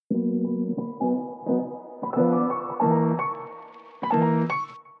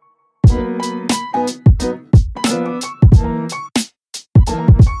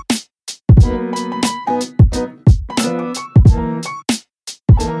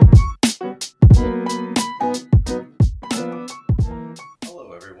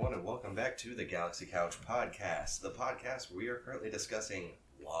Galaxy Couch podcast, the podcast where we are currently discussing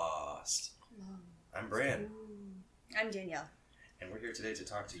Lost. I'm Bran. I'm Danielle. And we're here today to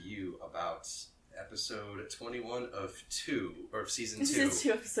talk to you about episode 21 of season 2. Season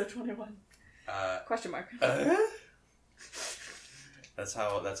 2, episode 21. Question mark. That's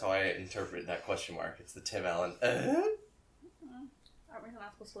how I interpret that question mark. It's the Tim Allen. Aren't we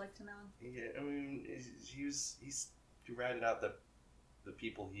not supposed to like Tim Allen? Yeah, I mean, he ratted out the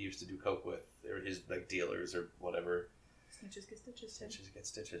people he used to do coke with, or his like dealers or whatever. Snitches get stitches. Snitches get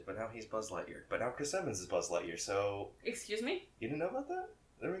stitches. But now he's Buzz Lightyear. But now Chris Evans is Buzz Lightyear. So excuse me? You didn't know about that?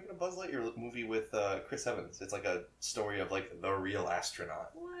 They're making a Buzz Lightyear movie with Chris Evans. It's like a story of like the real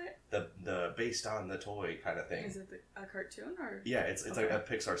astronaut. What? The based on the toy kind of thing. Is it a cartoon or? Yeah, it's okay. like a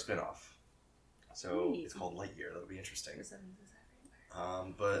Pixar spin-off. So Neat. It's called Lightyear. That'll be interesting. Chris Evans is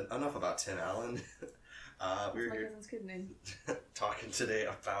everywhere. But enough about Tim Allen. We're my here cousin's kid name. talking today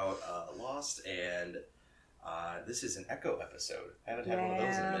about Lost, and this is an Echo episode. I haven't had one of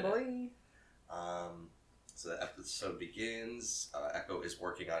those in a minute. Boy. So the episode begins. Echo is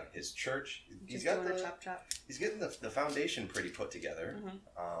working on his church. He's got the chop. He's getting the foundation pretty put together.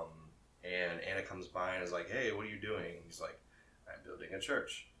 Mm-hmm. And Anna comes by and is like, "Hey, what are you doing?" He's like, "I'm building a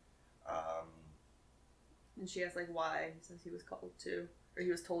church." And she asks like why. He says he was called to, or he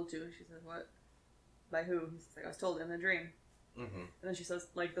was told to. And she says what? By who? He says like I was told in a dream. Mm-hmm. And then she says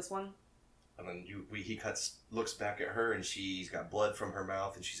like this one. And then he looks back at her, and she's got blood from her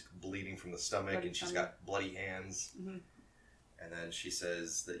mouth, and she's bleeding from the stomach, Bloody and she's tummy. got bloody hands. Mm-hmm. And then she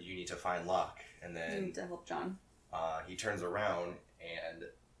says that you need to find Locke. And You then need to help John. he turns around, and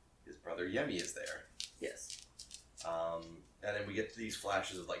his brother Yemi is there. Yes. And then we get these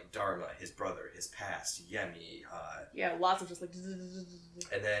flashes of like Dharma, his brother, his past, Yemi. Yeah, lots of just like.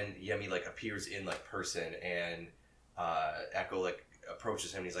 And then Yemi like appears in like person, and Echo like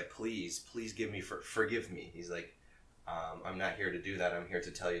approaches him, and he's like, please forgive me. He's like, I'm not here to do that. I'm here to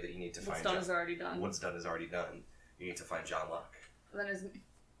tell you that you need to What's find done John. is already done. What's done is already done. You need to find John Locke. Then isn't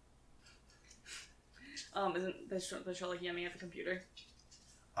they show like Yemi at the computer?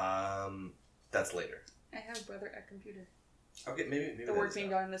 That's later. I have a brother at computer. Okay, maybe The work being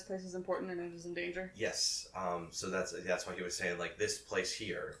done in this place is important and it is in danger. Yes. So that's why he was saying like this place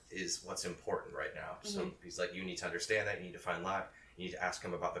here is what's important right now. Mm-hmm. So he's like, you need to understand that. You need to find Locke. You need to ask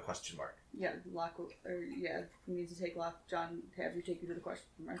him about the question mark. Yeah, you need to take John to have you take you to the question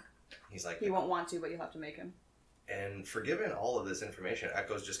mark. He's like, He won't want to, but you'll have to make him. and for given all of this information,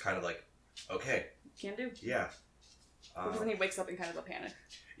 Echo's just kind of like, okay, Can do. yeah. Because then he wakes up in kind of a panic.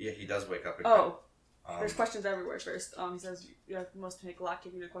 Yeah, he does wake up. There's questions everywhere first. He says you must make Locke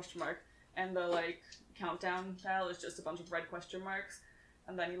give you the question mark, and the like countdown tile is just a bunch of red question marks,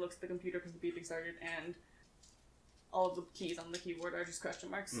 and then he looks at the computer because the beeping started, and all of the keys on the keyboard are just question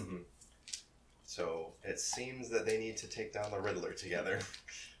marks. Mm-hmm. So it seems that they need to take down the Riddler together.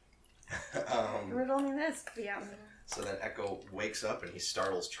 Riddle me this, yeah. So then Echo wakes up and he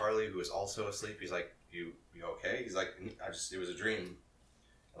startles Charlie, who is also asleep. He's like, "You okay?" He's like, it was a dream."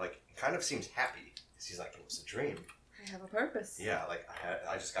 Like, kind of seems happy. He's like, "It was a dream. I have a purpose." Yeah, like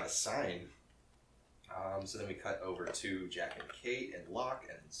I just got a sign. So then we cut over to Jack and Kate and Locke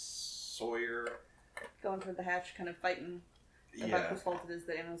and Sawyer. Going toward the hatch, kind of fighting about whose fault it is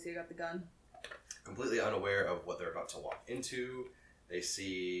that Anansia got the gun. Completely unaware of what they're about to walk into. They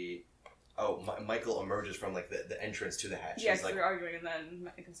see... Michael emerges from like the entrance to the hatch. Yeah, he's because like, they're arguing, and then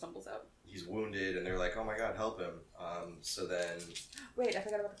Michael stumbles out. He's wounded, and they're like, "Oh my god, help him!" So then, wait, I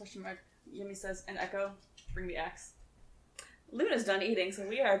forgot about the question mark. Yumi says, "And Echo, bring the axe." Luna's done eating, so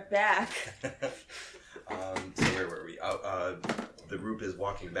we are back. So where were we? The group is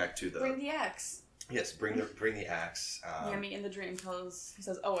walking back to the. Bring the axe. Yes, bring the axe. Yumi in the dream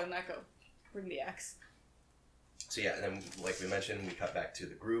says, "Oh, and Echo, bring the axe." So yeah, and then like we mentioned, we cut back to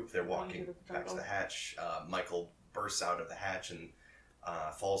the group. They're walking back to the hatch. Michael bursts out of the hatch and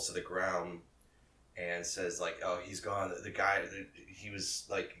falls to the ground and says like, "Oh, he's gone." The guy, he was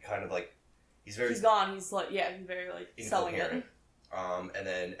like kind of like he's gone. He's like he's very like selling it. And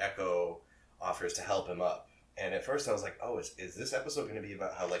then Echo offers to help him up. And at first I was like, "Oh, is this episode going to be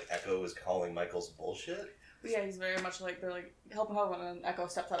about how like Echo is calling Michael's bullshit?" But yeah, he's very much like they're like help him, and Echo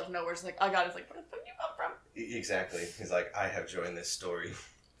steps out of nowhere. It's like I got it. It's like where the fuck you come from? Exactly. He's like, "I have joined this story."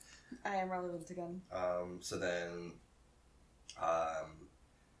 I am relevant again. So then, I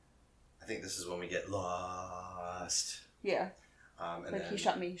think this is when we get lost. Yeah. And like then, he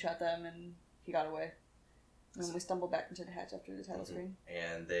shot me, he shot them, and he got away. And then we stumble back into the hatch after the title screen.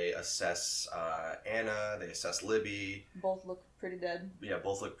 And they assess Anna, they assess Libby. Both look pretty dead. Yeah,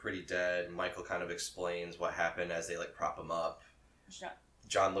 both look pretty dead. Michael kind of explains what happened as they like prop him up.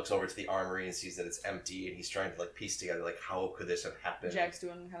 John looks over to the armory and sees that it's empty, and he's trying to like piece together like how could this have happened. Jack's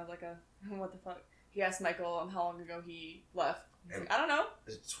doing kind of like a what the fuck. He asked Michael how long ago he left. He's like, I don't know.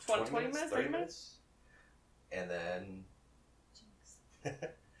 20 minutes, 30 minutes? And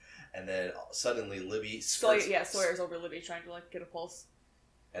then suddenly Libby spurts... Sawyer's over Libby trying to like get a pulse.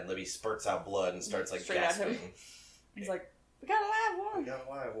 And Libby spurts out blood and starts like straight gasping. at him. He's like, we got a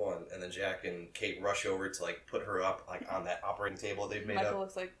live one. And then Jack and Kate rush over to like put her up like on that operating table they've made Michael up.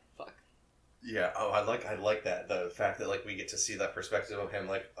 looks like, fuck. Yeah, I like that. The fact that like we get to see that perspective of him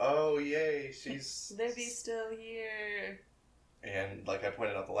like, oh yay, she's... Libby's still here. And like I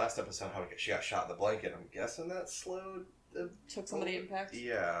pointed out the last episode how she got shot in the blanket. I'm guessing that slowed... Took some of the impact.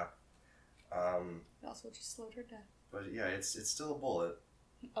 Yeah. It also just slowed her death. But yeah, it's still a bullet.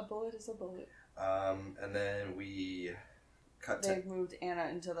 A bullet is a bullet. And then we cut They moved Anna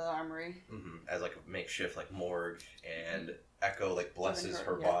into the armory. As like a makeshift like morgue, and Echo like blesses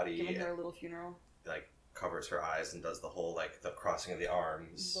her body, giving her a little funeral. Like covers her eyes and does the whole like the crossing of the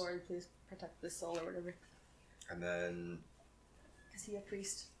arms. Lord, please protect this soul or whatever. And then, is he a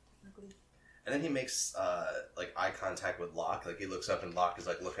priest? And then he makes like eye contact with Locke. Like he looks up and Locke is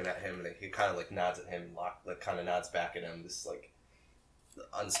like looking at him, and he kind of like nods at him. And Locke like kind of nods back at him. This like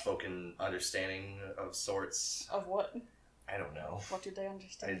unspoken understanding of sorts. Of what? I don't know. What did they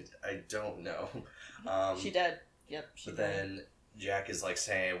understand? I don't know. She dead. Yep. But then Jack is like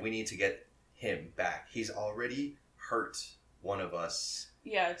saying, we need to get him back. He's already hurt one of us.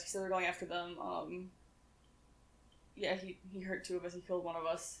 Yeah, so they're going after them. Yeah, he hurt two of us. He killed one of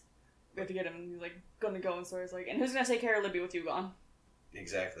us. We have to get him. He's like gonna go, and Sawyer's like, and who's gonna take care of Libby with you gone?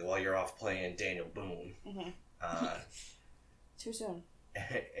 Exactly. While you're off playing Daniel Boone. Too soon.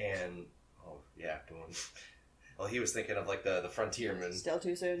 And oh yeah, Boone. Well, he was thinking of like the frontierman. Still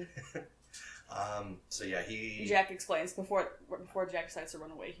too soon. So yeah, Jack explains before Jack decides to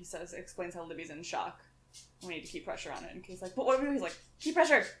run away. He explains how Libby's in shock. We need to keep pressure on it. And he's like, but what do we do? He's like, keep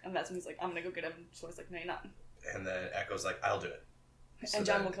pressure. And that's when he's like, I'm gonna go get him. So he's like, no, you're not. And then Echo's like, I'll do it. So and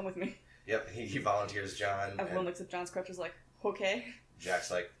John will come with me. Yep, he volunteers John. Everyone looks at John's crutches like, okay. Jack's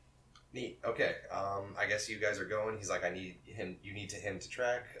like, neat. Okay. I guess you guys are going. He's like, you need him to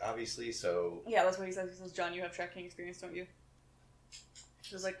track, obviously. So yeah, that's what he says. He says, John, you have tracking experience, don't you?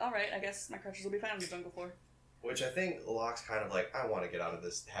 She was like, all right, I guess my crutches will be fine on the jungle floor. Which I think Locke's kind of like, I want to get out of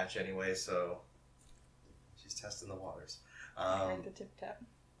this hatch anyway, so she's testing the waters. The tip tap.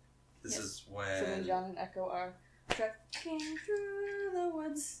 This is when... So then John and Echo are trekking through the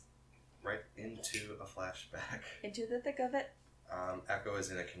woods. Right into a flashback. Into the thick of it. Echo is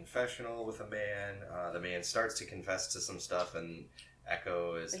in a confessional with a man. The man starts to confess to some stuff, and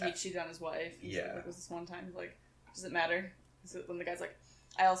Echo is... He cheated on his wife. Yeah. Like, was this one time, he's like, does it matter? So when the guy's like,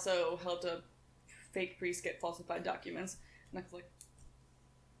 I also helped a fake priest get falsified documents. And Echo's like,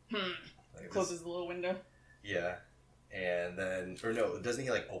 like closes the little window. Yeah. And then, or no, doesn't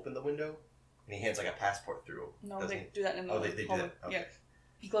he like open the window? And he hands like a passport through. No, they do that in the they do that? Okay. Yeah.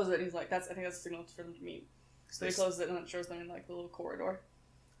 He closes it and he's like, I think that's a signal for them to meet. So he closes it and it shows them in like the little corridor.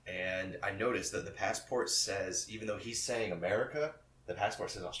 And I noticed that the passport says, even though he's saying America, the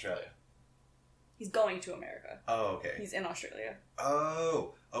passport says Australia. He's going to America. Oh, okay. He's in Australia.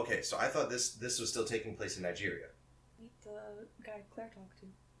 Oh, okay. So I thought this was still taking place in Nigeria. Meet the guy Claire talked to.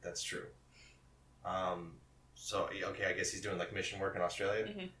 That's true. So, okay, I guess he's doing like mission work in Australia,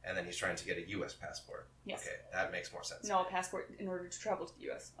 and then he's trying to get a U.S. passport. Yes. Okay, that makes more sense. No, a passport in order to travel to the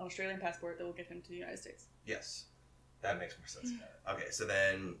U.S. An Australian passport that will get him to the United States. Yes. That makes more sense. Okay, so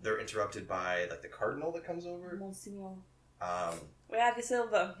then they're interrupted by like the cardinal that comes over. Monsignor. We have your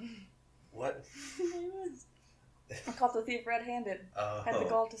silver. What? I caught the thief red-handed. Oh. Had the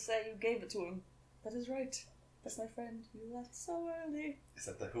gall to say you gave it to him. That is right. That's my friend. You left so early. Is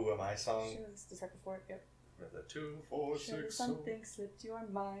that the Who Am I song? Sure, this is right before it. Yep. With the 2, 4, 6. Sure, something slipped your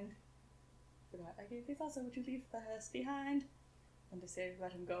mind. Forgot I gave you thoughts, so would you leave the house behind? And they say,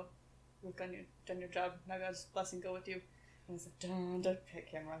 let him go. You've done your job. Now God's blessing go with you. And it's like, dun, dun. Okay,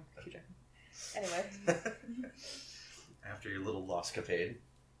 camera. Keep driving. Anyway. After your little lost-capade.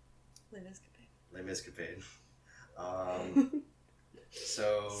 Les Miscapade.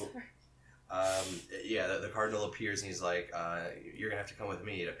 So, yeah, the cardinal appears and he's like, you're gonna have to come with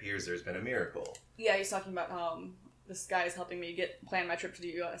me. It appears there's been a miracle. Yeah, he's talking about this guy is helping me plan my trip to the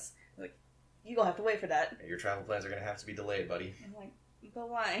U.S. Like, you gonna have to wait for that. Your travel plans are gonna have to be delayed, buddy. I'm like, but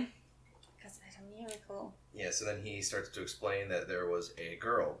why? Because there's a miracle. Yeah, so then he starts to explain that there was a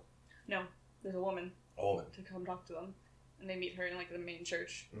girl. No, there's a woman. A woman. To come talk to them. And they meet her in, like, the main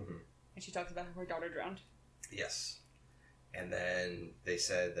church. Mm-hmm. And she talks about how her daughter drowned. Yes. And then they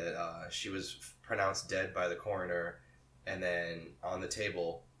said that she was pronounced dead by the coroner, And then on the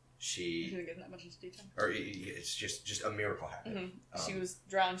table, You didn't get that much into detail. Or it's just a miracle happened. She was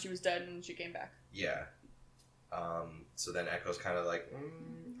drowned, she was dead, and she came back. Yeah. So then Echo's kind of like,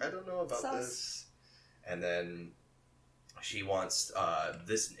 I don't know about this. And then she wants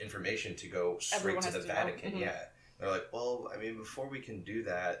this information to go straight to the Vatican. Yeah. They're like, well, I mean, before we can do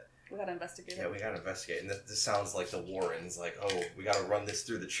that... We gotta investigate it. Yeah, we gotta investigate. And this sounds like the Warrens. Like, oh, we gotta run this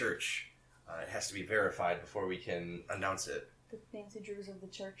through the church. It has to be verified before we can announce it. The Nancy Drews of the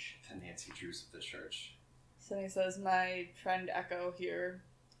church. The Nancy Drews of the church. So he says, my friend Echo here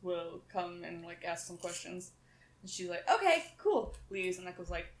will come and, like, ask some questions. And she's like, okay, cool. Leaves, and Echo's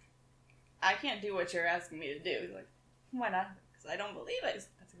like, I can't do what you're asking me to do. He's like, why not? Because I don't believe it.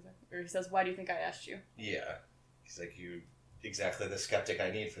 That's exactly. Or he says, why do you think I asked you? Yeah. He's like, you exactly the skeptic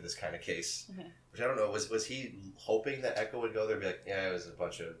I need for this kind of case. Which I don't know, was he hoping that Echo would go there and be like, yeah, it was a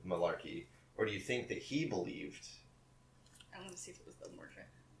bunch of malarkey? Or do you think that he believed... I want to see if it was the word right.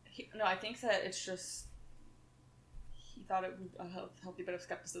 No, I think that it's just he thought it would a healthy bit of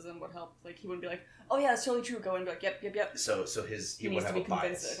skepticism would help. Like he wouldn't be like, "Oh yeah, it's totally true." Go and be like, "Yep." So he would have a bias. He needs to be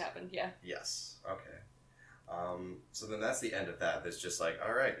convinced that it happened. Yeah. Yes. Okay. So then that's the end of that. There's just like,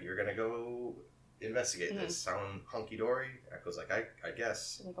 all right, you're gonna go investigate this. Sound hunky dory? Echo's like, I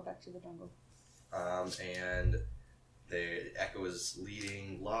guess. So they go back to the jungle. And Echo is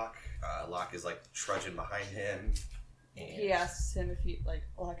leading Locke. Locke is like trudging behind him. And he asks him if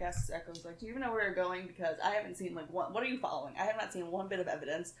Locke asks Echo, like, do you even know where you're going? Because I haven't seen, like, what are you following? I have not seen one bit of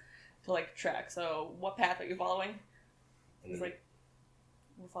evidence to, like, track. So, what path are you following? He's like,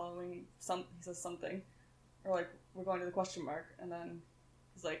 we're following he says something. Or, like, we're going to the question mark. And then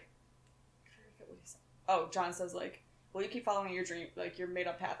he's like, I forget what he said. Oh, John says, like, well, you keep following your dream, like, your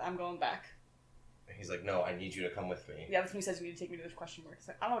made-up path. I'm going back. And he's like, no, I need you to come with me. Yeah, that's when he says you need to take me to the question mark. He's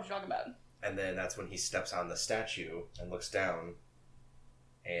like, I don't know what you're talking about. And then that's when he steps on the statue and looks down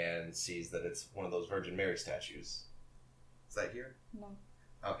and sees that it's one of those Virgin Mary statues. Is that here? No.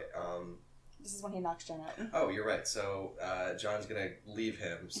 Okay. This is when he knocks John out. Oh, you're right. So John's gonna leave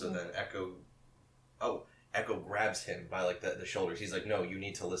him. So then Echo grabs him by like the shoulders. He's like, "No, you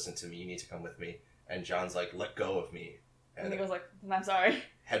need to listen to me. You need to come with me." And John's like, "Let go of me." And he goes like, "I'm sorry."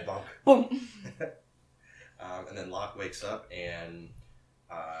 Head bump. Boom. And then Locke wakes up and.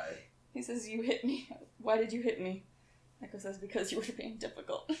 He says, you hit me. Why did you hit me? Echo says, because you were being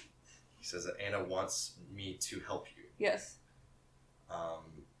difficult. He says that Anna wants me to help you. Yes.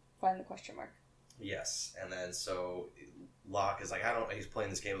 Find the question mark. Yes. And then so Locke is like, he's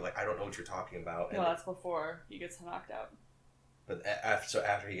playing this game like, I don't know what you're talking about. No, that's before he gets knocked out. But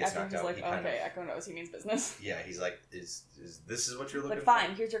after he gets knocked out, like, okay, Echo knows he means business. Yeah, he's like, is this is what you're looking for? Like,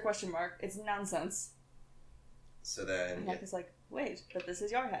 fine, here's your question mark. It's nonsense. So then... And Echo's like, wait, but this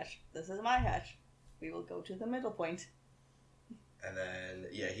is your hatch. This is my hatch. We will go to the middle point. And then,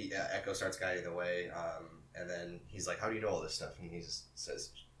 Echo starts guiding the way, and then he's like, how do you know all this stuff? And he just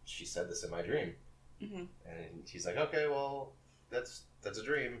says, she said this in my dream. And he's like, okay, well, that's a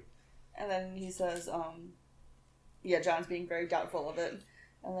dream. And then he says, John's being very doubtful of it.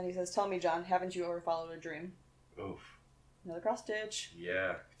 And then he says, tell me, John, haven't you ever followed a dream? Oof. Another cross stitch.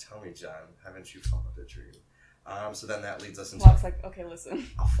 Yeah, tell me, John, haven't you followed a dream? So then that leads us into... Locke's like, okay, listen.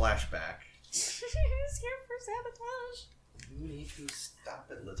 A flashback. He's here for sabotage. You need to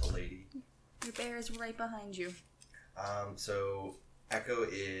stop it, little lady. Your bear is right behind you. So Echo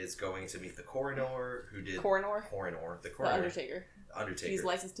is going to meet the coroner who did... Coroner? The coroner. The Undertaker. He's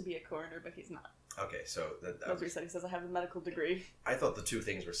licensed to be a coroner, but he's not. Okay, so... That's what he said. He says, I have a medical degree. I thought the two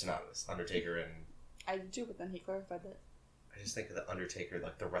things were synonymous. Undertaker and... I did too, but then he clarified that. I just think of the Undertaker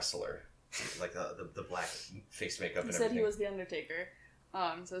like the wrestler. Like the black face makeup and everything. He said he was the Undertaker.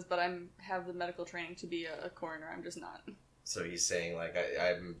 He says, but I have the medical training to be a coroner. I'm just not. So he's saying, like,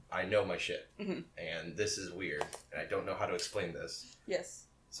 I know my shit. And this is weird. And I don't know how to explain this. Yes.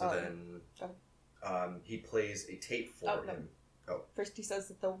 So then he plays a tape for him. Oh. First he says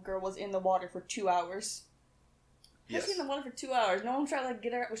that the girl was in the water for 2 hours. Yes. She was in the water for 2 hours. No one tried to, like,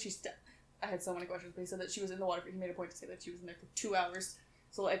 get her out. Well, I had so many questions, but he said that she was in the water. He made a point to say that she was in there for 2 hours.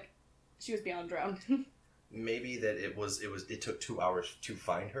 So, like, she was beyond drowned. Maybe that it took 2 hours to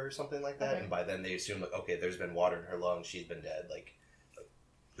find her or something like that, and by then they assumed, like, okay, there's been water in her lungs, she's been dead, like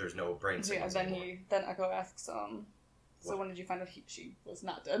there's no brain signals anymore. Then Echo asks, so when did you find out she was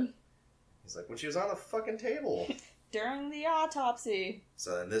not dead? He's like, when she was on the fucking table. During the autopsy.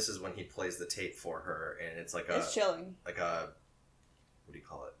 So then this is when he plays the tape for her, and it's like it's chilling. Like a, what do you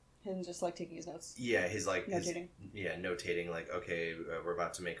call it? Him just, like, taking his notes. Yeah, he's, like... Notating. Notating, like, okay, we're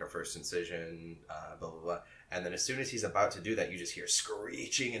about to make our first incision, blah, blah, blah. And then as soon as he's about to do that, you just hear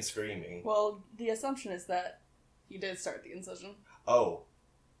screeching and screaming. Well, the assumption is that He did start the incision. Oh,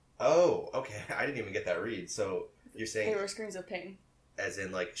 okay. I didn't even get that read. So you're saying they were screams of pain, as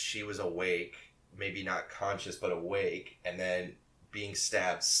in like she was awake, maybe not conscious but awake, and then being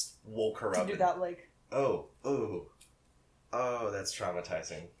stabbed woke her up. To do that, like. Oh, that's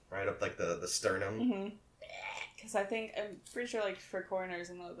traumatizing. Right up like the sternum. Mm-hmm. Because I'm pretty sure like for coroners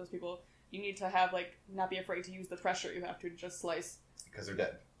and those people, you need to have like not be afraid to use the pressure you have to just slice. Because they're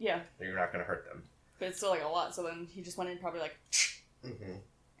dead. Yeah. You're not going to hurt them. But it's still like a lot, so then he just went in probably like, mm-hmm.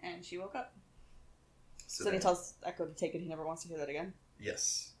 and she woke up. So then he tells Echo to take it. He never wants to hear that again.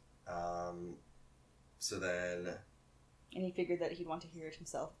 Yes. So then. And he figured that he'd want to hear it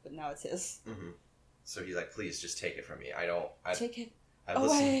himself, but now it's his. Mm-hmm. So he's like, please just take it from me. Take it I've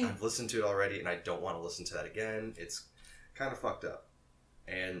away. I've listened to it already, and I don't want to listen to that again. It's kind of fucked up.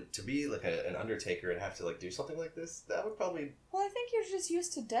 And to be like an undertaker and have to like do something like this, that would probably. Well, I think you're just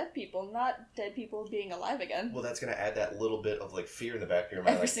used to dead people, not dead people being alive again. Well, that's gonna add that little bit of like fear in the back of your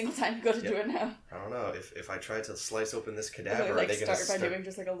mind. Every single time you go to do it now. I don't know if I try to slice open this cadaver, like, are they gonna start by doing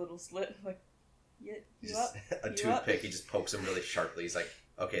just like a little slit, like you up? A toothpick. He just pokes them really sharply. He's like,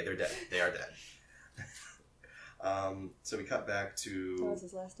 okay, they're dead. They are dead. So we cut back to. That was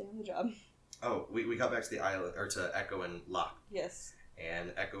his last day on the job. Oh, we cut back to the island or to Echo and Locke. Yes.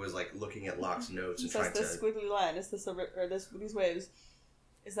 And Echo is like looking at Locke's notes and he says, trying to. this squiggly line, is this a or these waves?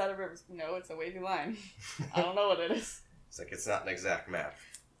 Is that a river? No, it's a wavy line. I don't know what it is. It's like it's not an exact map.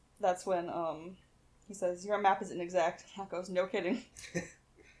 That's when he says your map isn't exact. Locke goes, no kidding.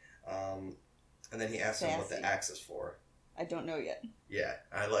 And then he asks him what the axe is for. I don't know yet. Yeah,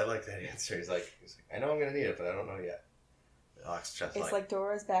 I like that answer. He's like, I know I'm gonna need it, but I don't know yet. Locke's just it's like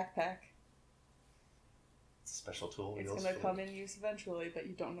Dora's backpack. It's a special tool. It's gonna come in use eventually, but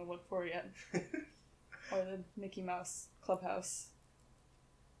you don't know what for yet. Or the Mickey Mouse Clubhouse.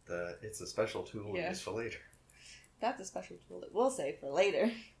 It's a special tool we use for later. That's a special tool that we'll save for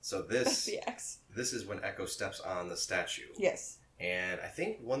later. So this the axe. This is when Echo steps on the statue. Yes. And I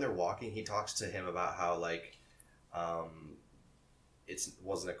think when they're walking, he talks to him about how like, it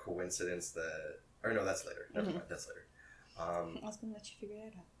wasn't a coincidence that, or no, that's later. Never mind, that's later. I was gonna let you figure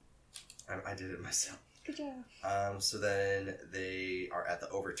it out. I did it myself. Good job. So then they are at the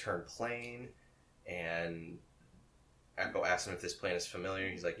overturned plane, and Echo asks him if this plane is familiar.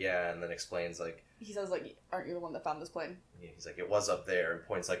 He's like, yeah, and then explains like. He says like, aren't you the one that found this plane? Yeah, he's like, it was up there, and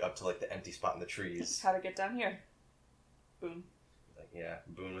points like up to like the empty spot in the trees. How to get down here? Boom. Like, yeah,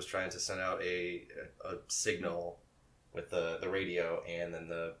 Boone was trying to send out a signal with the radio, and then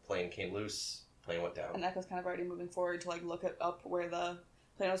the plane came loose. Plane went down. And Echo's kind of already moving forward to like look up where the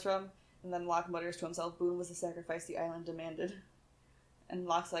plane was from, and then Locke mutters to himself, "Boone was the sacrifice the island demanded." And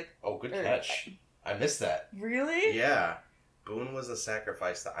Locke's like, "Oh, good catch! I missed that." Really? Yeah, Boone was the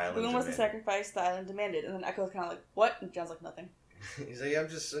sacrifice the island. Boone was the sacrifice the island demanded, and then Echo's kind of like, "What?" And John's like, "Nothing." He's like, I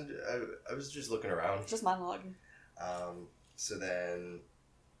was just looking around. Just monologuing. So then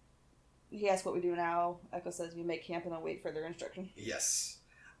he asks what we do now. Echo says we make camp and then wait for their instruction. Yes.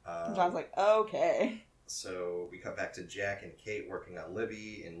 And John's like, okay. So we cut back to Jack and Kate working on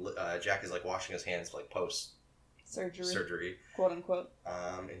Libby, and Jack is like washing his hands like post surgery, quote unquote.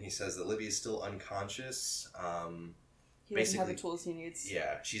 And he says that Libby is still unconscious. He doesn't have the tools he needs.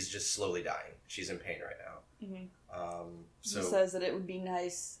 Yeah, she's just slowly dying. She's in pain right now. Mm-hmm. So he says that it would be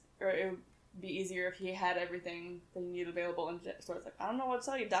nice, or it would be easier if he had everything that he needed available. And so it's like, I don't know what to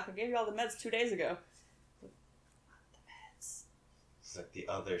tell you, Doc. I gave you all the meds 2 days ago. The meds. It's like the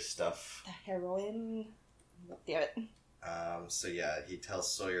other stuff. The heroin. Damn it. So yeah, he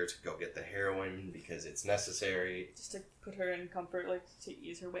tells Sawyer to go get the heroin because it's necessary. Just to put her in comfort, like to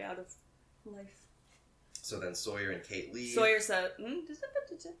ease her way out of life. So then Sawyer and Kate leave. Sawyer said, it's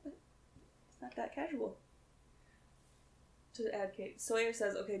not that casual. To add Kate. Sawyer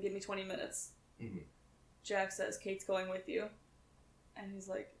says, okay, give me 20 minutes. Mm-hmm. Jack says, Kate's going with you. And he's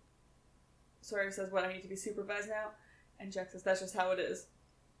like, Sawyer says, what, I need to be supervised now? And Jack says, that's just how it is.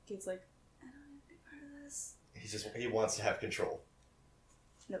 Kate's like, I don't need to be part of this. He wants to have control.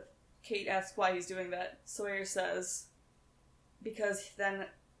 No. Kate asks why he's doing that. Sawyer says, because then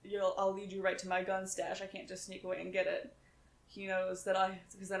I'll lead you right to my gun stash. I can't just sneak away and get it. He knows that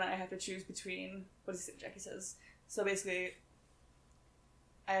because then I have to choose between, what does Jackie says? So basically,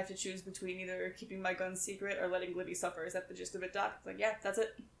 I have to choose between either keeping my gun secret or letting Libby suffer. Is that the gist of it, Doc? It's like, yeah, that's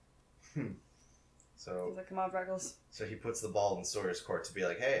it. So he's like, come on, Freckles. So he puts the ball in Sawyer's court to be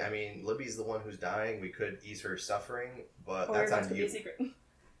like, hey, I mean, Libby's the one who's dying. We could ease her suffering, but that's on you. Be a secret. So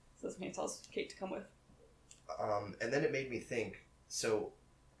that's when he tells Kate to come with. And then it made me think. So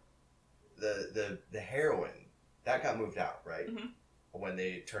the heroin that got moved out, right? Mm-hmm. When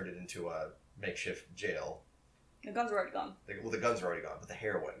they turned it into a makeshift jail. The guns were already gone. The guns were already gone, but the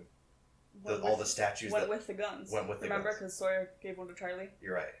heroin. All the statues went with the guns. Went with the guns. Remember, because Sawyer gave one to Charlie?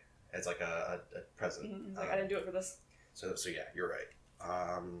 You're right. It's like a present. Mm-hmm. He's like, I didn't do it for this. So yeah, you're right.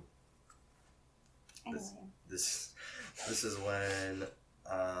 Anyway. This is when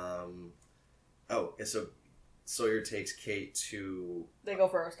and so Sawyer takes Kate to... They go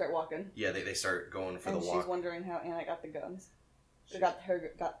for a start walking. Yeah, they start going for and the walk. And she's wondering how Anna got the guns. Got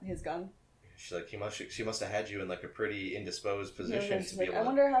his gun. She's like, she must have had you in like a pretty indisposed position. To be like, I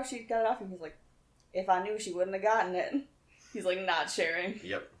wonder how she got it off him. He's like, if I knew, she wouldn't have gotten it. He's like, not sharing.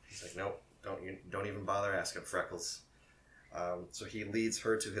 Yep. He's like, nope, don't even bother asking Freckles. So he leads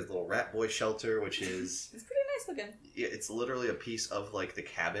her to his little rat boy shelter, which is... It's pretty nice looking. It's literally a piece of like the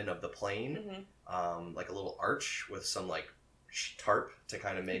cabin of the plane. Mm-hmm. Like a little arch with some like tarp to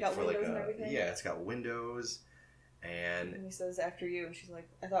kind of make for like a... Yeah, it's got windows. And he says, after you. And she's like,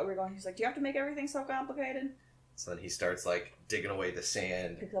 I thought we were going... He's like, do you have to make everything so complicated? So then he starts like digging away the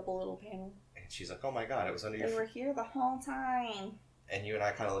sand. Picks up a little panel. And she's like, oh my god, it was under your... They were here the whole time. And you and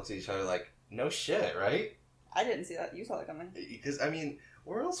I kind of looked at each other like, no shit, right? I didn't see that. You saw that coming. Because, I mean,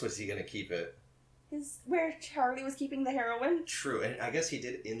 where else was he going to keep it? Where Charlie was keeping the heroin. True, and I guess he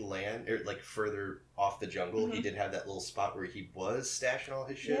did inland, or like further off the jungle. Mm-hmm. He did have that little spot where he was stashing all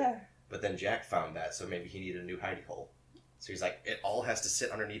his shit. Yeah. But then Jack found that, so maybe he needed a new hidey hole. So he's like, it all has to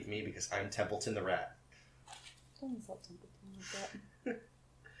sit underneath me because I'm Templeton the Rat. Don't insult Templeton like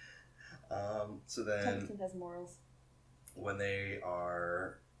that. So then... Templeton has morals. When they've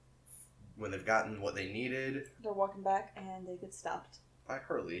gotten what they needed... They're walking back, and they get stopped. By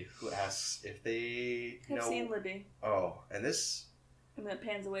Hurley, who asks if they have seen Libby. Oh, and this... And then it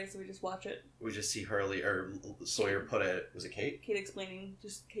pans away, so we just watch it. We just see Hurley, or Sawyer put a... Was it Kate? Kate explaining,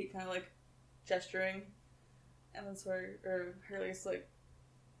 just Kate kind of like gesturing. And then Sawyer, or Hurley's like,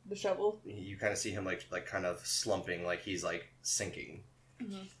 the shovel. You kind of see him like kind of slumping, like he's like sinking.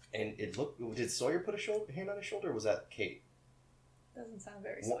 Mm-hmm. And it looked... Did Sawyer put a hand on his shoulder, or was that Kate? Doesn't sound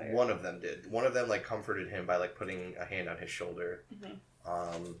very Sawyer. One of them did. One of them like comforted him by like putting a hand on his shoulder. Mm-hmm.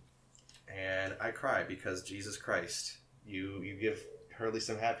 And I cry because Jesus Christ, you give Hurley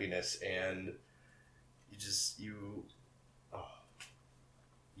some happiness, and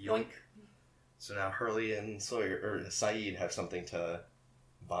yoink. So now Hurley and Saeed have something to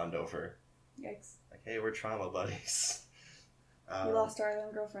bond over. Yikes! Like, hey, we're trauma buddies. We lost our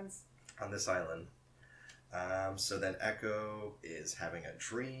island girlfriends on this island. So then Echo is having a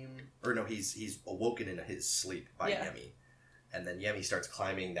dream, or no, he's awoken in his sleep by Yemi. And then Yemi starts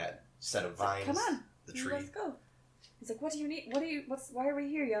climbing that set of vines. Come on, the tree. Let's go. He's like, "What do you need? Why are we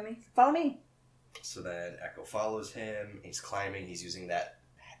here, Yemi? Follow me." So then Echo follows him. He's climbing. He's using the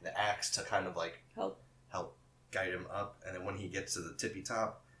axe to kind of like help guide him up. And then when he gets to the tippy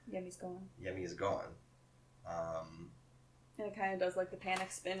top, Yemi's gone. Yemi is gone. And it kind of does like the panic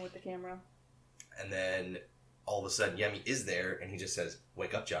spin with the camera. And then all of a sudden Yemi is there, and he just says,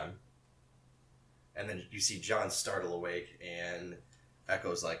 "Wake up, John." And then you see John startle awake, and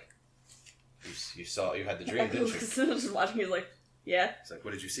Echo's like, you had the dream, didn't you? Just watching, he's like, yeah. He's like,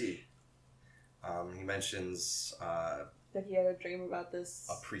 what did you see? He mentions... that he had a dream about this...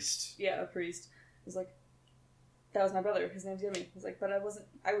 A priest. Yeah, a priest. He's like, that was my brother, his name's Yemi. He's like, but I was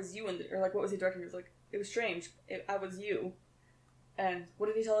you, or like, what was he directing? He was like, it was strange, I was you. And what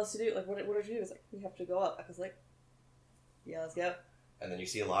did he tell us to do? Like, what did you do? He was like, we have to go up. I was like, yeah, let's go. And then you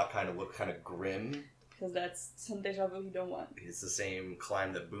see Locke kind of look kind of grim. Because that's some deja vu you don't want. It's the same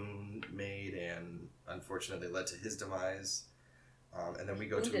climb that Boone made, and unfortunately led to his demise. And then we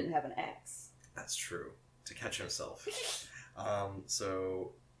go Boone didn't have an axe. That's true. To catch himself.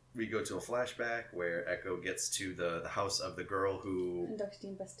 So we go to a flashback where Echo gets to the house of the girl who... conducted the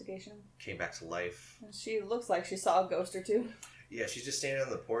investigation. Came back to life. And she looks like she saw a ghost or two. Yeah, she's just standing on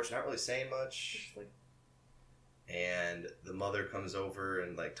the porch, not really saying much. And the mother comes over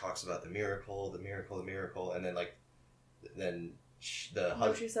and like talks about the miracle, and then like,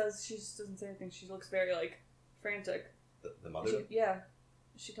 No, she says she just doesn't say anything. She looks very like frantic. The mother.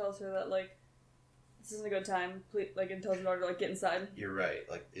 She tells her that like this isn't a good time. Please, like, and tells her daughter to like get inside. You're right.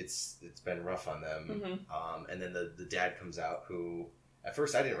 Like it's been rough on them. Mm-hmm. And then the dad comes out, who at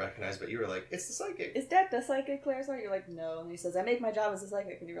first I didn't recognize, but you were like, it's the psychic. Is that the psychic, Claire's like? You're like, no. And he says, I make my job as a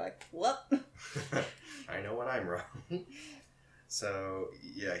psychic. And you're like, what? I know when I'm wrong. So,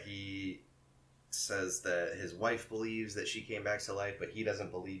 yeah, he says that his wife believes that she came back to life, but he doesn't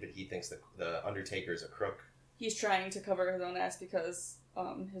believe it. He thinks the Undertaker's a crook. He's trying to cover his own ass because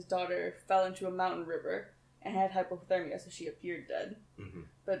his daughter fell into a mountain river and had hypothermia, so she appeared dead. Mm-hmm.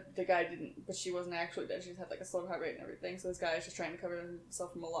 But the guy didn't. But she wasn't actually dead. She just had like a slow heart rate and everything. So this guy is just trying to cover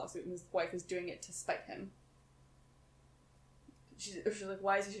himself from a lawsuit, and his wife is doing it to spite him. she's like,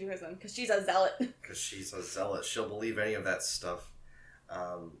 why is she doing this then? Because she's a zealot. Because she's a zealot. She'll believe any of that stuff.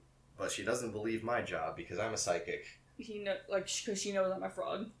 But she doesn't believe my job because I'm a psychic. Because she knows I'm a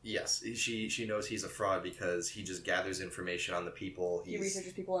fraud. Yes, she knows he's a fraud because he just gathers information on the people. He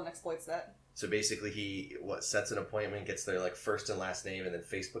researches people and exploits that. So basically, he sets an appointment, gets their first and last name, and then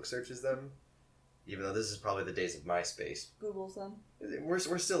Facebook searches them. Even though this is probably the days of MySpace. Google's them. We're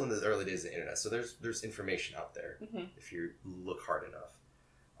still in the early days of the internet, so there's information out there if you look hard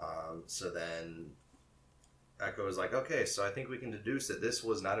enough. So then Echo is like, okay, so I think we can deduce that this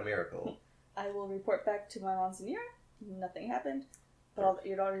was not a miracle. I will report back to my Monsignor. Nothing happened. But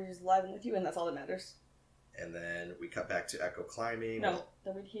your daughter is alive and with you, and that's all that matters. And then we cut back to Echo climbing. No,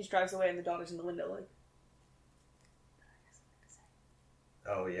 then he drives away and the daughter's in the window, like...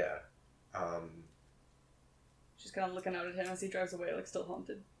 Oh, yeah. She's kind of looking out at him as he drives away, like, still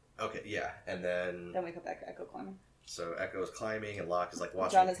haunted. Okay, yeah, and then... Then we cut back to Echo climbing. So Echo's climbing, and Locke is, like,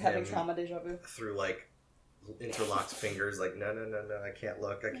 watching John is having trauma deja vu. Through, like, interlocked fingers, like, no, I can't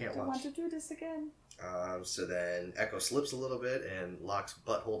look, I can't watch. I want to do this again. So then Echo slips a little bit, and Locke's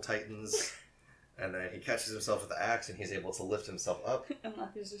butthole tightens, and then he catches himself with the axe, and he's able to lift himself up. And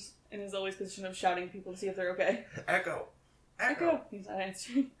Locke is just in his always position of shouting at people to see if they're okay. Echo! He's not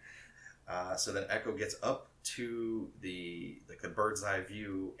answering. So then Echo gets up to the bird's eye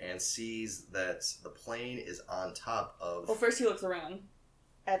view and sees that the plane is on top of... Well, first he looks around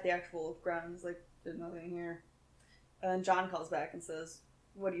at the actual ground. He's like, there's nothing here. And then John calls back and says,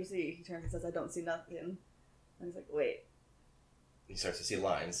 what do you see? He turns and says, I don't see nothing. And he's like, wait. He starts to see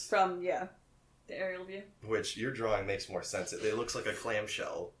lines. From, the aerial view. Which your drawing makes more sense. It looks like a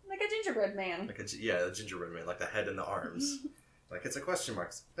clamshell. Like a gingerbread man. A gingerbread man, like the head and the arms. Like, it's a question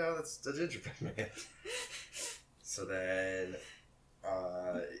mark. No, that's the gingerbread man. So then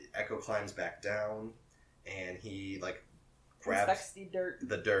Echo climbs back down, and he, grabs the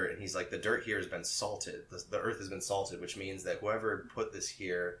dirt, and he's like, the dirt here has been salted. The earth has been salted, which means that whoever put this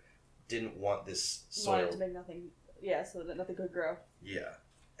here didn't want this soil. Wanted to make nothing, so that nothing could grow. Yeah.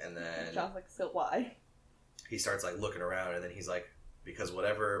 And then... John's like, so why? He starts, looking around, and then he's like, because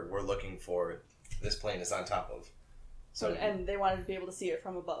whatever we're looking for, this plane is on top of. So and they wanted to be able to see it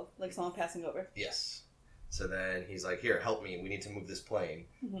from above, like someone passing over. Yes. So then he's like, here, help me. We need to move this plane.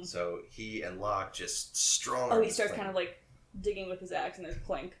 Mm-hmm. So he and Locke just strong. Oh, he starts kind of digging with his axe and there's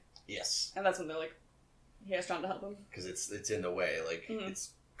clink. Yes. And that's when they're like, he has John to help him. Because it's in the way.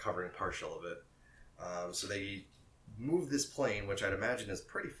 It's covering partial of it. So they move this plane, which I'd imagine is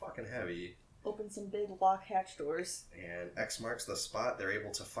pretty fucking heavy. Open some big lock hatch doors. And X marks the spot. They're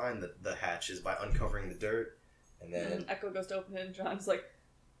able to find the hatches by uncovering the dirt. And then Echo goes to open it, and John's like,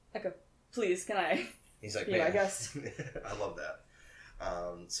 Echo, please, can I? He's like, I guess. I love that.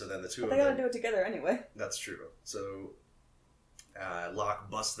 So then the two but of them... they gotta do it together anyway. That's true. So Locke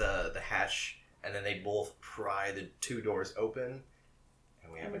busts the hatch, and then they both pry the two doors open,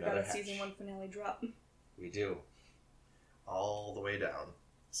 and we have another hatch. We've got a season 1 finale drop. We do. All the way down.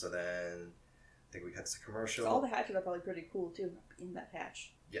 So then I think we cut to commercial. So all the hatches are probably pretty cool, too, in that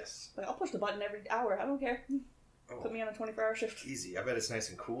hatch. Yes. I'll push the button every hour. I don't care. Oh. Put me on a 24-hour shift. Easy. I bet it's nice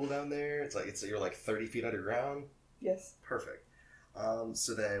and cool down there. You're 30 feet underground. Yes. Perfect.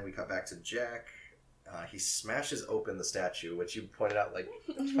 So then we cut back to Jack. He smashes open the statue, which you pointed out,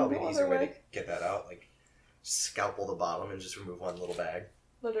 it's probably an easier way to get that out. Scalpel the bottom and just remove one little bag.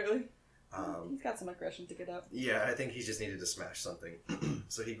 Literally. He's got some aggression to get out. Yeah, I think he just needed to smash something.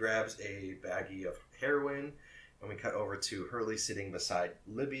 So he grabs a baggie of heroin, and we cut over to Hurley sitting beside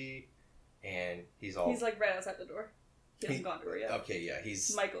Libby, and he's right outside the door. He hasn't gone to her yet. Okay, yeah,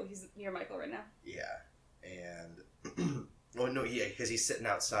 he's near Michael right now. Yeah, and because he's sitting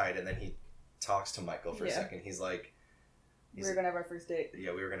outside, and then he talks to Michael for a second. He's like, we were gonna have our first date.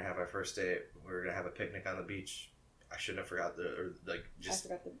 Yeah, we were gonna have our first date. We were gonna have a picnic on the beach. I shouldn't have forgot I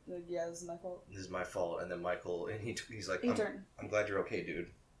forgot this is my fault. This is my fault. And then Michael, and he's like, I'm glad you're okay, dude.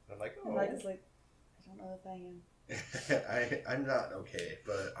 I'm like, oh. And Michael's like, I don't know if I am. I'm not okay,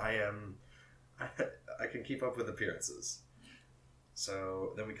 but I am. I can keep up with appearances.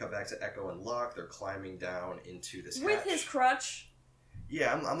 So then we come back to Echo and Locke. They're climbing down into this with hatch. His crutch.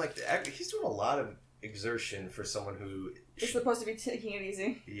 Yeah, I'm like, he's doing a lot of exertion for someone who is supposed to be taking it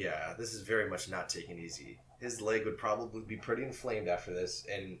easy. Yeah, this is very much not taking it easy. His leg would probably be pretty inflamed after this,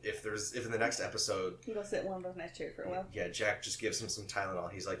 and if in the next episode he go sit in one of those nice chairs for a while. Yeah, Jack just gives him some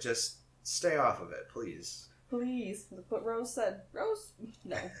Tylenol. He's like, just stay off of it, please. Please, look what Rose said. Rose,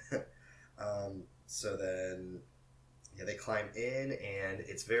 no. So then, they climb in, and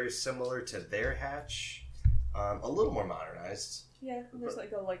it's very similar to their hatch, a little more modernized. Yeah, there's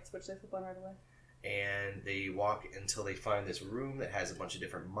a light switch they flip on right away. and they walk until they find this room that has a bunch of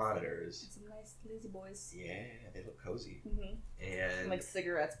different monitors. Some nice lazy boys. Yeah, they look cozy. Mm-hmm. And like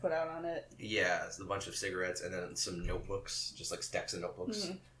cigarettes put out on it. Yeah, it's a bunch of cigarettes and then some notebooks, just like stacks of notebooks.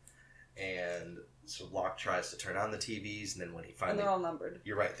 Mm-hmm. And so Locke tries to turn on the TVs, and then when he finally... And they're all numbered.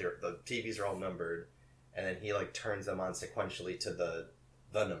 You're right, the TVs are all numbered, and then he like turns them on sequentially to the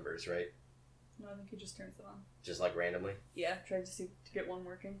numbers, right? No, I think he just turns them on. Just like randomly? Yeah, tried to get one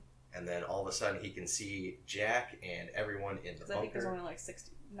working. And then all of a sudden he can see Jack and everyone in the bunker. I think there's only like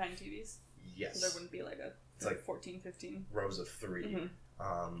 9 TVs. Yes. So there wouldn't be like it's like 14, 15. Rows of 3.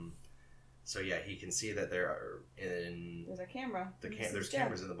 Mm-hmm. So yeah, he can see that there are in... There's a camera. There's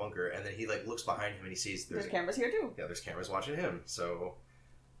cameras in the bunker, and then he like looks behind him and he sees... There's cameras here too. Yeah, there's cameras watching him. So,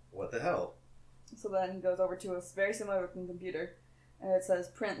 what the hell? So then he goes over to a very similar looking computer, and it says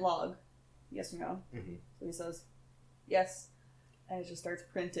print log. Yes or no? Mm-hmm. So he says, yes. And it just starts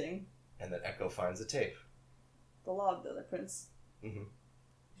printing. And then Echo finds the tape. The log, though, that prints. Mm-hmm.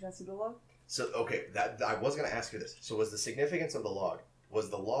 You want to see the log? So, okay, I was going to ask you this. So was the significance of the log, was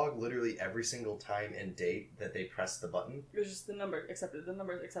the log literally every single time and date that they pressed the button? It was just the number accepted, the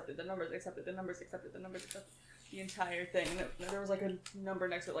numbers accepted, the numbers accepted, the numbers accepted, the numbers accepted. The entire thing. And there was like a number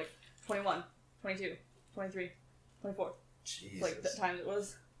next to it, like 21, 22, 23, 24. Jesus. Like the time it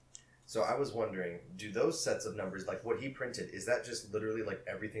was. So I was wondering, do those sets of numbers, like what he printed, is that just literally like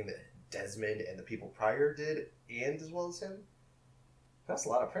everything that Desmond and the people prior did, and as well as him? That's a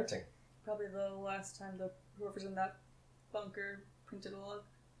lot of printing. Probably the last time whoever's in that bunker printed a log.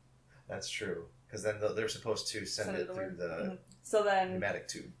 That's true, because then they're supposed to send it through the so then pneumatic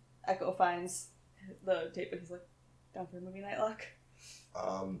tube. Echo finds the tape, and he's like, down for a movie night, Locke.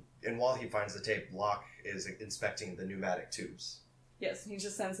 And while he finds the tape, Locke is inspecting the pneumatic tubes. Yes, he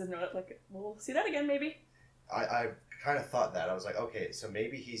just sends his note like, we'll see that again, maybe. I kind of thought that. I was like, okay, so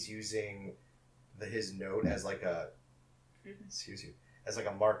maybe he's using his note as like a... Excuse you. As like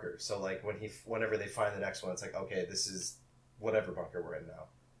a marker. So like whenever they find the next one, it's like, okay, this is whatever bunker we're in now.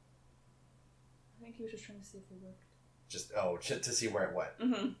 I think he was just trying to see if it worked. To see where it went.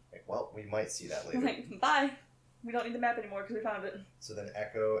 Mm-hmm. Like, well, we might see that later. Like, bye. We don't need the map anymore because we found it. So then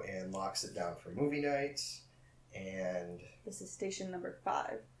Echo and Locke sit down for movie night, and... This is station number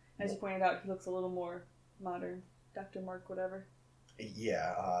 5. As you pointed out, he looks a little more modern. Dr. Mark whatever.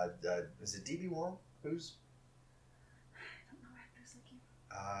 Yeah, is it D.B. Wong? Who's... I don't know actors like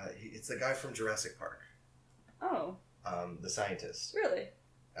you. It's the guy from Jurassic Park. Oh. The scientist. Really?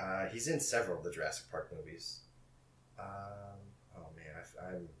 He's in several of the Jurassic Park movies. Oh man,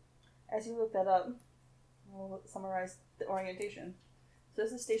 I'm... As you look that up, we'll summarize the orientation. So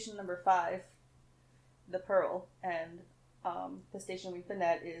this is station number 5, the Pearl, and the station we've been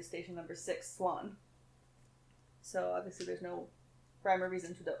at is station number 6, Swan. So obviously there's no rhyme or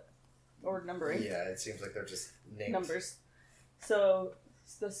reason to the or numbering. Yeah, it seems like they're just names. Numbers. So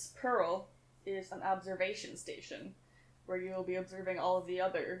this Pearl is an observation station where you'll be observing all of the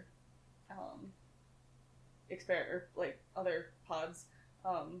other other pods.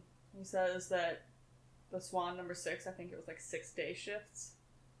 He says that the Swan number 6, I think it was like 6-day shifts,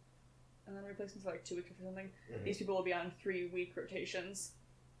 and then replacements are like 2 weeks or something. Mm-hmm. These people will be on 3-week rotations,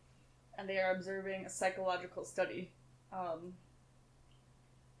 and they are observing a psychological study. And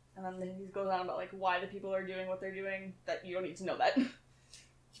then he goes on about like why the people are doing what they're doing. That you don't need to know that.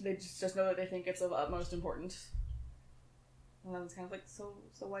 They just know that they think it's of utmost importance. And then it's kind of like, so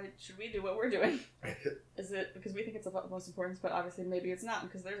why should we do what we're doing? Is it because we think it's of utmost importance, but obviously maybe it's not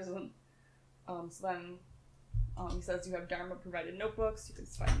because theirs isn't. So then he says you have Dharma provided notebooks. You can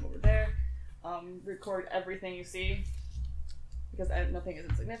find them over there. Record everything you see because nothing is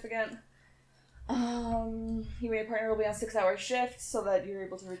insignificant. You and your partner will be on 6-hour shifts so that you're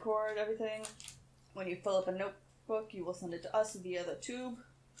able to record everything. When you fill up a notebook, you will send it to us via the tube.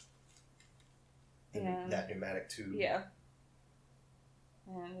 And that pneumatic tube. Yeah.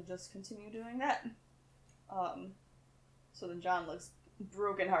 And we'll just continue doing that. So then John looks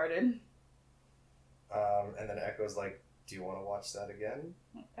brokenhearted. And then Echo's like, do you want to watch that again?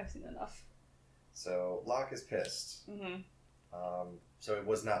 I've seen enough. So Locke is pissed. Mm-hmm. So it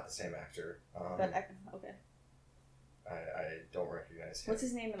was not the same actor. Okay. I don't recognize him. What's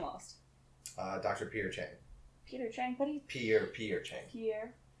his name in Lost? Dr. Peter Chang. Peter Chang? What do you... Pierre Chang.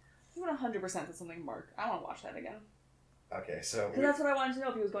 Pierre? You want 100% said something Mark. I want to watch that again. Okay, so... Because that's what I wanted to know,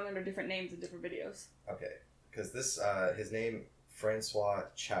 if he was going under different names in different videos. Okay, because this, his name, Francois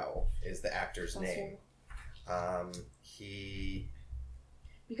Chow, is the actor's name.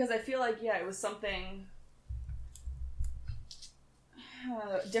 Because I feel like, it was something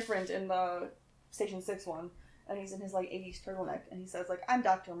different in the Station 6 one, and he's in his, 80s turtleneck, and he says, I'm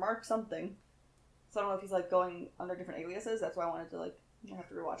Dr. Mark something. So I don't know if he's like going under different aliases. That's why I wanted to like. I have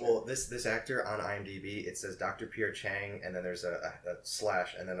to rewatch it. Well, this actor on IMDb, it says Dr. Pierre Chang, and then there's a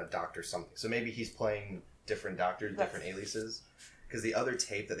slash, and then a doctor something. So maybe he's playing different doctors, different aliases. Because the other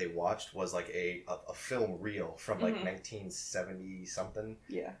tape that they watched was like a film reel from like 1970 something.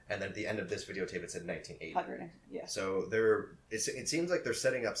 Yeah. And then at the end of this videotape, it said 1980. Yeah. So it seems like they're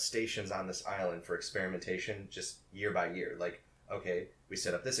setting up stations on this island for experimentation, just year by year. Like, okay, we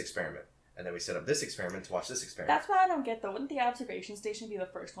set up this experiment. And then we set up this experiment to watch this experiment. That's what I don't get, though. Wouldn't the observation station be the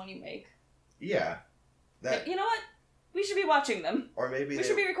first one you make? Yeah. You know what? We should be watching them. Or maybe we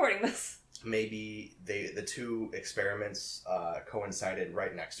should be recording this. Maybe the two experiments coincided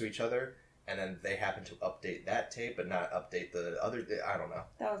right next to each other, and then they happened to update that tape, but not update the other. I don't know.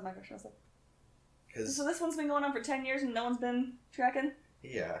 That was my question. So this one's been going on for 10 years, and no one's been tracking.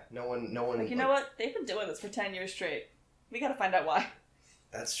 Yeah, no one. Like, you know what? They've been doing this for 10 years straight. We got to find out why.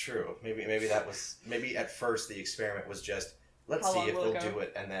 That's true. Maybe at first the experiment was just let's see if they'll do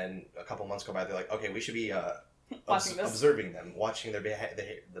it, and then a couple months go by, they're like, okay, we should be observing them, watching their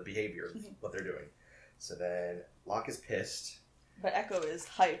the behavior, what they're doing. So then Locke is pissed, but Echo is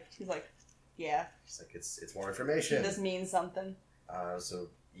hyped. He's like, yeah. He's like, it's more information. This means something. So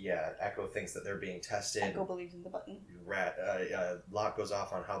yeah, Echo thinks that they're being tested. Echo believes in the button. Locke goes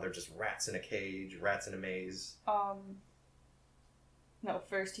off on how they're just rats in a cage, rats in a maze. No,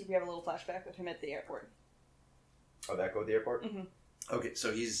 first we have a little flashback of him at the airport. Oh, Echo at the airport? Mm-hmm. Okay,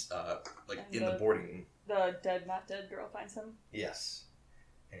 so he's in the boarding. The not dead girl finds him. Yes.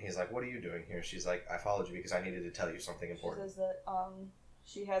 And he's like, what are you doing here? She's like, I followed you because I needed to tell you something important. She says that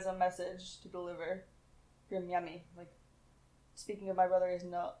she has a message to deliver from Yummy. Like, speaking of my brother is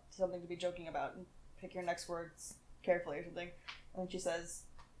not something to be joking about. And pick your next words carefully or something. And she says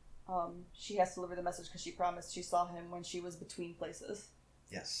she has to deliver the message because she promised she saw him when she was between places.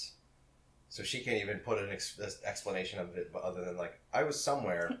 Yes. So she can't even put an explanation of it other than like, I was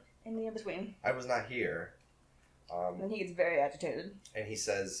somewhere. In the in-between. I was not here. And he gets very agitated. And he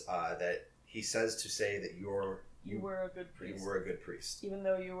says to say that you were a good priest. You were a good priest. Even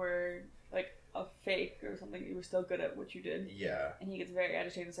though you were like a fake or something, you were still good at what you did. Yeah. And he gets very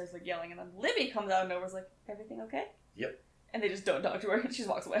agitated and starts like yelling, and then Libby comes out of nowhere and is like, everything okay? Yep. And they just don't talk to her, and she just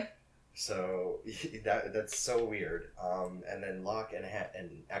walks away. So that's so weird. And then Locke and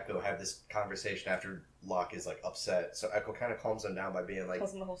Echo have this conversation after Locke is like upset. So Echo kind of calms him down by being like,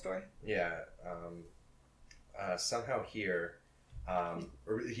 tells him the whole story. Yeah. Somehow here,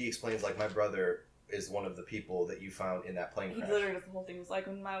 or he explains like, my brother is one of the people that you found in that plane crash. He literally does the whole thing. It was like,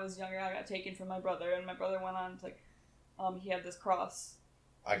 when I was younger, I got taken from my brother, and my brother went on to like, he had this cross.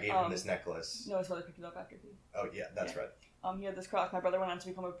 I gave him this necklace. No, his brother picked it up after he. Oh yeah, that's right. He had this cross. My brother went on to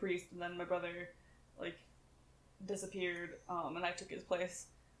become a priest, and then my brother, like, disappeared, and I took his place,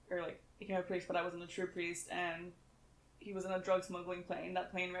 or like became a priest, but I wasn't a true priest, and he was in a drug smuggling plane. That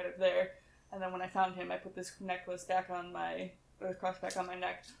plane right up there, and then when I found him, I put this necklace back on this cross back on my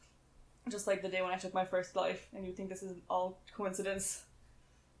neck, just like the day when I took my first life. And you think this is all coincidence?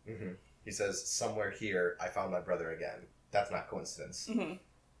 Mm-hmm. He says, somewhere here, I found my brother again. That's not coincidence. Mm-hmm.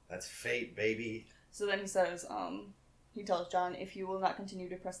 That's fate, baby. So then he says, he tells John, if you will not continue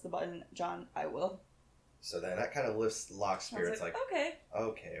to press the button, John, I will. So then that kind of lifts Locke's spirits. Like, okay,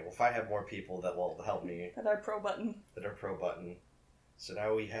 well, if I have more people that will help me. That are pro button. So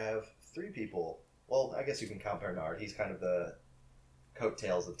now we have 3 people. Well, I guess you can count Bernard. He's kind of the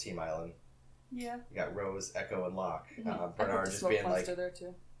coattails of Team Island. Yeah. You got Rose, Echo, and Locke. Mm-hmm. Bernard just being like... there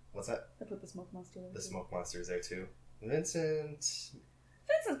too. What's that? I put the smoke monster there. The smoke monster is there too. Vincent's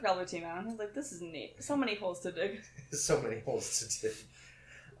probably Team Island. He's like, this is neat. So many holes to dig. So many holes to dig.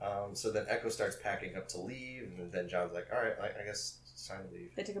 So then Echo starts packing up to leave, and then John's like, alright, I guess it's time to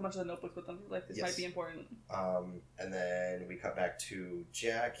leave. They take a bunch of the notebooks with them. Like, this might be important. And then we cut back to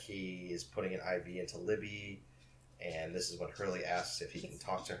Jack. He is putting an IV into Libby, and this is when Hurley asks if he can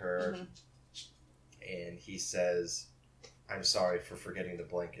talk to her. Mm-hmm. And he says, I'm sorry for forgetting the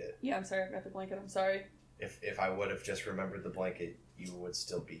blanket. Yeah, I'm sorry I forgot the blanket. I'm sorry. If I would have just remembered the blanket, you would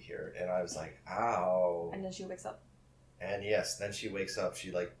still be here. And I was like, ow. And then she wakes up. And yes, then she wakes up.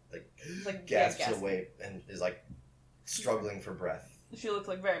 She like gasps away and is like struggling for breath. She looks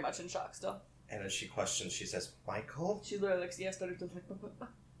like very much in shock still. And then she questions. She says, "Michael?" She literally started to like,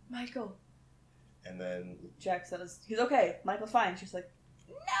 Michael. And then Jack says, "He's okay. Michael's fine." She's like,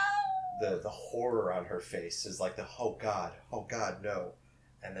 "No." The horror on her face is like oh God, no.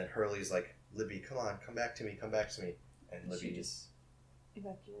 And then Hurley's like, Libby, come on, come back to me. And Libby just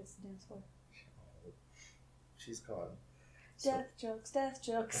evacuates the dance floor. She's gone. Death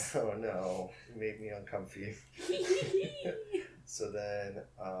jokes. Oh no, you made me uncomfy. So then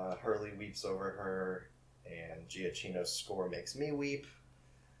Hurley weeps over her, and Giacchino's score makes me weep.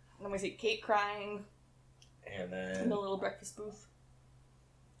 And then we see Kate crying. And then... in the little breakfast booth.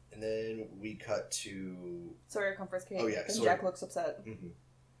 And then we cut to... Sawyer comforts Kate. Oh, yeah. And Jack looks upset.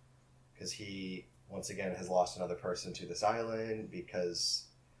 Because he, once again, has lost another person to this island, because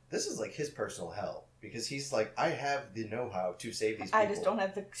this is like his personal hell. Because he's like, I have the know-how to save these people. I just don't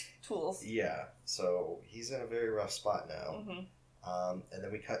have the tools. Yeah. So he's in a very rough spot now. And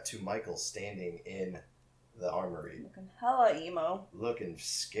then we cut to Michael standing in the armory. Looking hella emo. Looking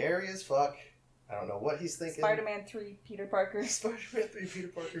scary as fuck. I don't know what he's thinking. Spider-Man 3 Peter Parker. Spider-Man 3 Peter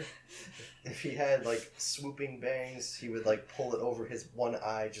Parker. If he had, like, swooping bangs, he would, like, pull it over his one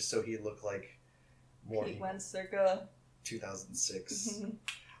eye just so he looked like more... Pete Wentz circa... 2006.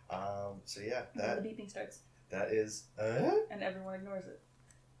 So, yeah, the beeping starts. That is... And everyone ignores it.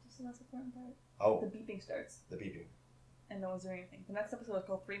 Just the most important part. Oh. The beeping starts. The beeping. And no one's doing anything. The next episode is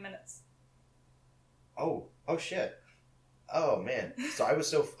called 3 Minutes. Oh. Oh, shit. Oh, man. So I was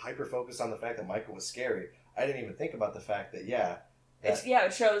so hyper-focused on the fact that Michael was scary, I didn't even think about the fact that,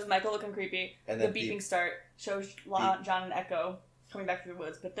 it shows Michael looking creepy. And the then beeping start shows John and Echo coming back through the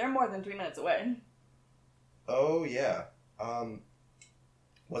woods, but they're more than 3 minutes away. Oh, yeah.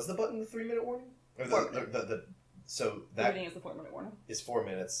 Was the button the 3-minute warning? Or so that... beeping is the 4-minute warning. Is 4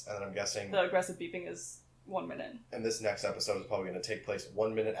 minutes, and then I'm guessing... The aggressive beeping is 1 minute. And this next episode is probably going to take place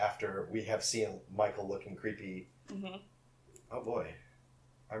 1 minute after we have seen Michael looking creepy. Oh boy.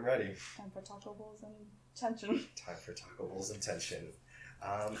 I'm ready. Time for taco bowls and tension. Time for taco bowls and tension.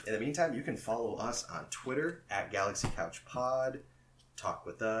 In the meantime, you can follow us on Twitter at Galaxy Couch Pod. Talk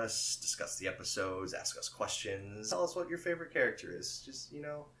with us, discuss the episodes, ask us questions. Tell us what your favorite character is. Just,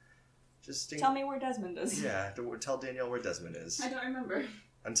 tell me where Desmond is. Yeah, tell Danielle where Desmond is. I don't remember.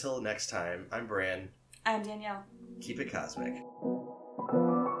 Until next time, I'm Bran. I'm Danielle. Keep it cosmic.